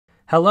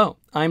Hello,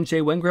 I'm Jay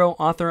Wingrove,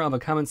 author of A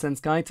Common Sense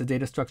Guide to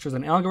Data Structures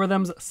and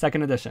Algorithms,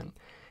 2nd edition.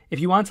 If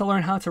you want to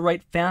learn how to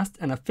write fast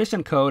and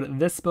efficient code,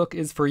 this book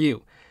is for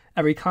you.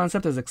 Every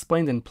concept is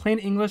explained in plain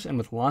English and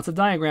with lots of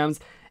diagrams,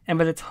 and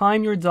by the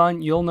time you're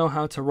done, you'll know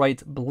how to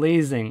write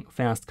blazing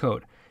fast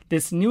code.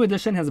 This new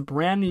edition has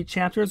brand new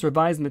chapters,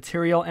 revised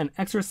material, and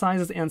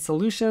exercises and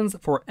solutions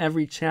for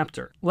every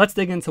chapter. Let's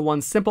dig into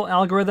one simple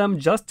algorithm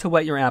just to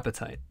whet your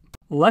appetite.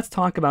 Let's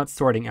talk about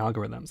sorting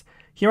algorithms.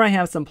 Here I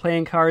have some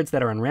playing cards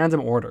that are in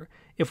random order.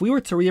 If we were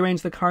to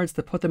rearrange the cards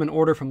to put them in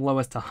order from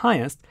lowest to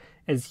highest,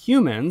 as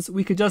humans,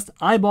 we could just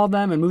eyeball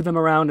them and move them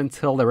around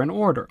until they're in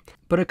order.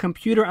 But a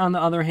computer, on the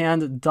other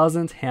hand,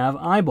 doesn't have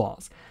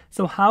eyeballs.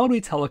 So how would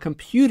we tell a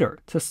computer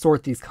to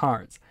sort these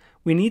cards?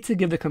 We need to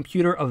give the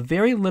computer a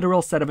very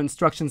literal set of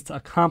instructions to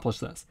accomplish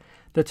this.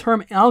 The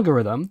term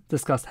algorithm,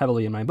 discussed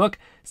heavily in my book,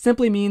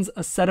 simply means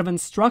a set of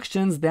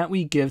instructions that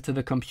we give to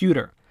the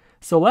computer.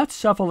 So let's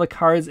shuffle the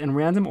cards in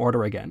random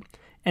order again.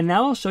 And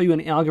now I'll show you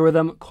an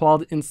algorithm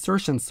called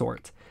Insertion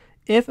Sort.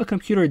 If a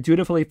computer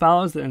dutifully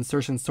follows the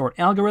Insertion Sort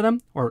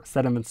algorithm, or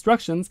set of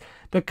instructions,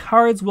 the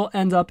cards will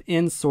end up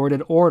in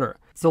sorted order.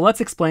 So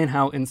let's explain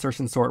how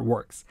Insertion Sort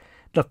works.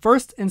 The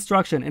first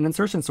instruction in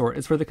Insertion Sort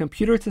is for the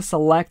computer to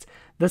select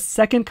the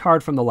second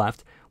card from the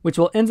left, which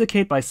we'll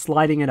indicate by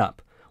sliding it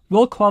up.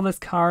 We'll call this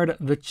card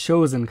the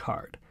chosen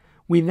card.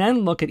 We then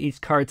look at each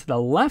card to the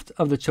left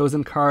of the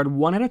chosen card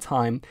one at a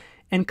time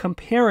and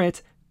compare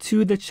it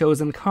to the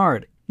chosen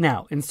card.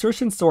 Now,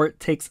 Insertion Sort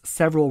takes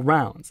several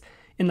rounds.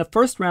 In the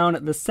first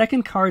round, the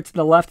second card to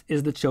the left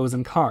is the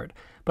chosen card.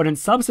 But in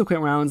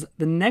subsequent rounds,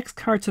 the next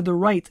card to the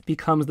right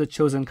becomes the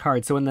chosen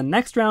card. So in the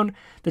next round,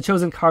 the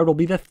chosen card will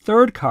be the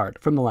third card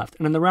from the left.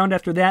 And in the round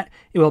after that,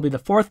 it will be the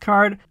fourth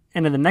card.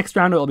 And in the next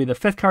round, it will be the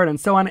fifth card, and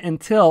so on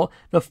until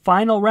the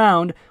final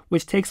round,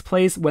 which takes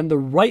place when the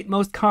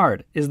rightmost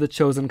card is the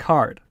chosen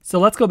card. So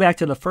let's go back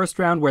to the first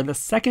round where the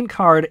second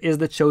card is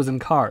the chosen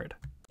card.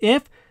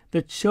 If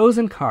the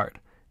chosen card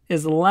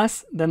is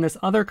less than this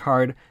other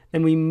card,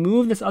 then we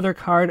move this other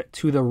card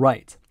to the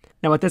right.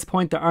 Now at this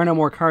point, there are no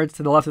more cards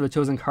to the left of the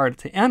chosen card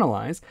to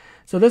analyze,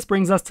 so this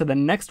brings us to the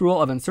next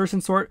rule of Insertion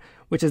Sort,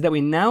 which is that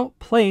we now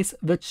place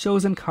the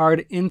chosen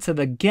card into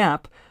the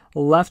gap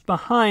left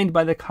behind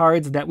by the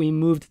cards that we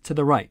moved to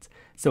the right.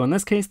 So in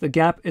this case, the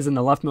gap is in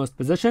the leftmost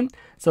position,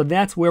 so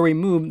that's where we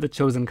move the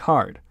chosen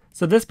card.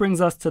 So this brings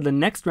us to the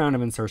next round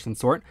of Insertion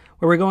Sort,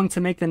 where we're going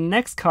to make the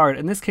next card,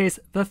 in this case,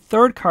 the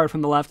third card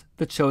from the left,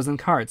 the chosen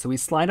card. So we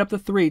slide up the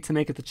 3 to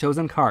make it the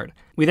chosen card.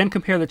 We then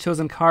compare the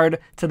chosen card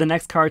to the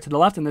next card to the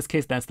left, in this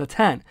case, that's the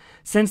 10.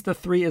 Since the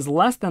 3 is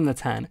less than the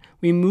 10,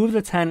 we move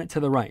the 10 to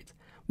the right.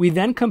 We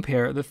then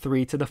compare the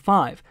 3 to the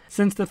 5.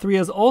 Since the 3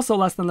 is also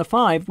less than the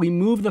 5, we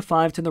move the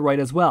 5 to the right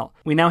as well.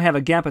 We now have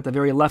a gap at the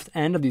very left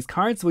end of these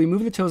cards, so we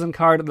move the chosen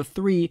card, the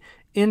 3,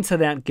 into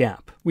that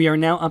gap. We are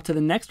now up to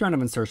the next round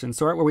of Insertion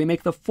Sort, where we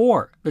make the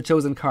 4 the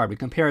chosen card. We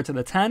compare it to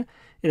the 10.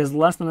 It is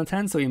less than the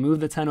 10, so we move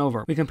the 10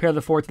 over. We compare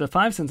the 4 to the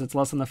 5. Since it's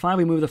less than the 5,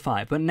 we move the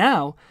 5. But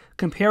now,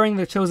 comparing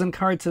the chosen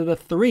card to the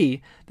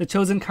 3, the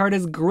chosen card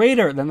is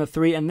greater than the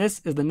 3, and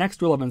this is the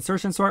next rule of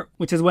Insertion Sort,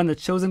 which is when the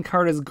chosen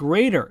card is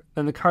greater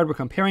than the card we're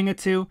comparing it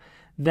to,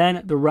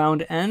 then the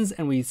round ends,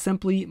 and we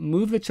simply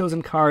move the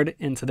chosen card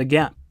into the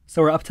gap.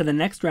 So we're up to the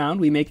next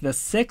round. We make the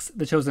 6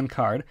 the chosen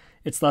card.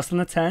 It's less than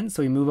the 10,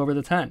 so we move over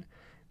the 10.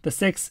 The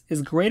 6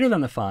 is greater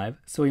than the 5,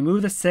 so we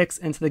move the 6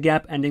 into the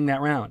gap, ending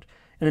that round.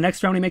 In the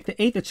next round, we make the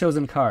 8 the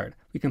chosen card.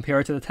 We compare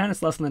it to the 10.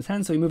 It's less than the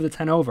 10, so we move the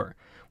 10 over.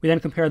 We then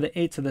compare the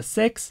 8 to the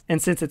 6,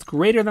 and since it's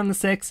greater than the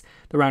 6,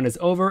 the round is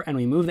over, and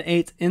we move the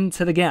 8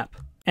 into the gap.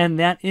 And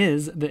that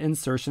is the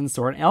Insertion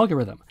Sort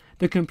algorithm.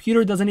 The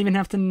computer doesn't even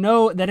have to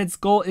know that its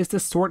goal is to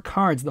sort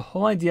cards. The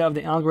whole idea of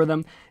the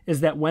algorithm is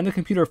that when the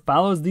computer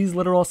follows these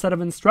literal set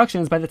of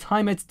instructions, by the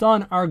time it's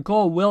done, our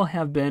goal will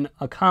have been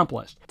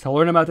accomplished. To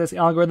learn about this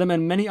algorithm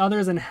and many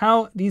others and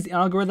how these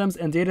algorithms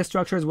and data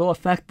structures will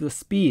affect the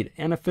speed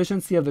and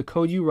efficiency of the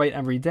code you write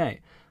every day,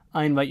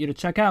 I invite you to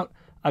check out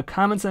A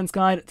Common Sense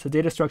Guide to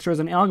Data Structures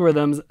and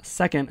Algorithms,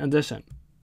 2nd edition.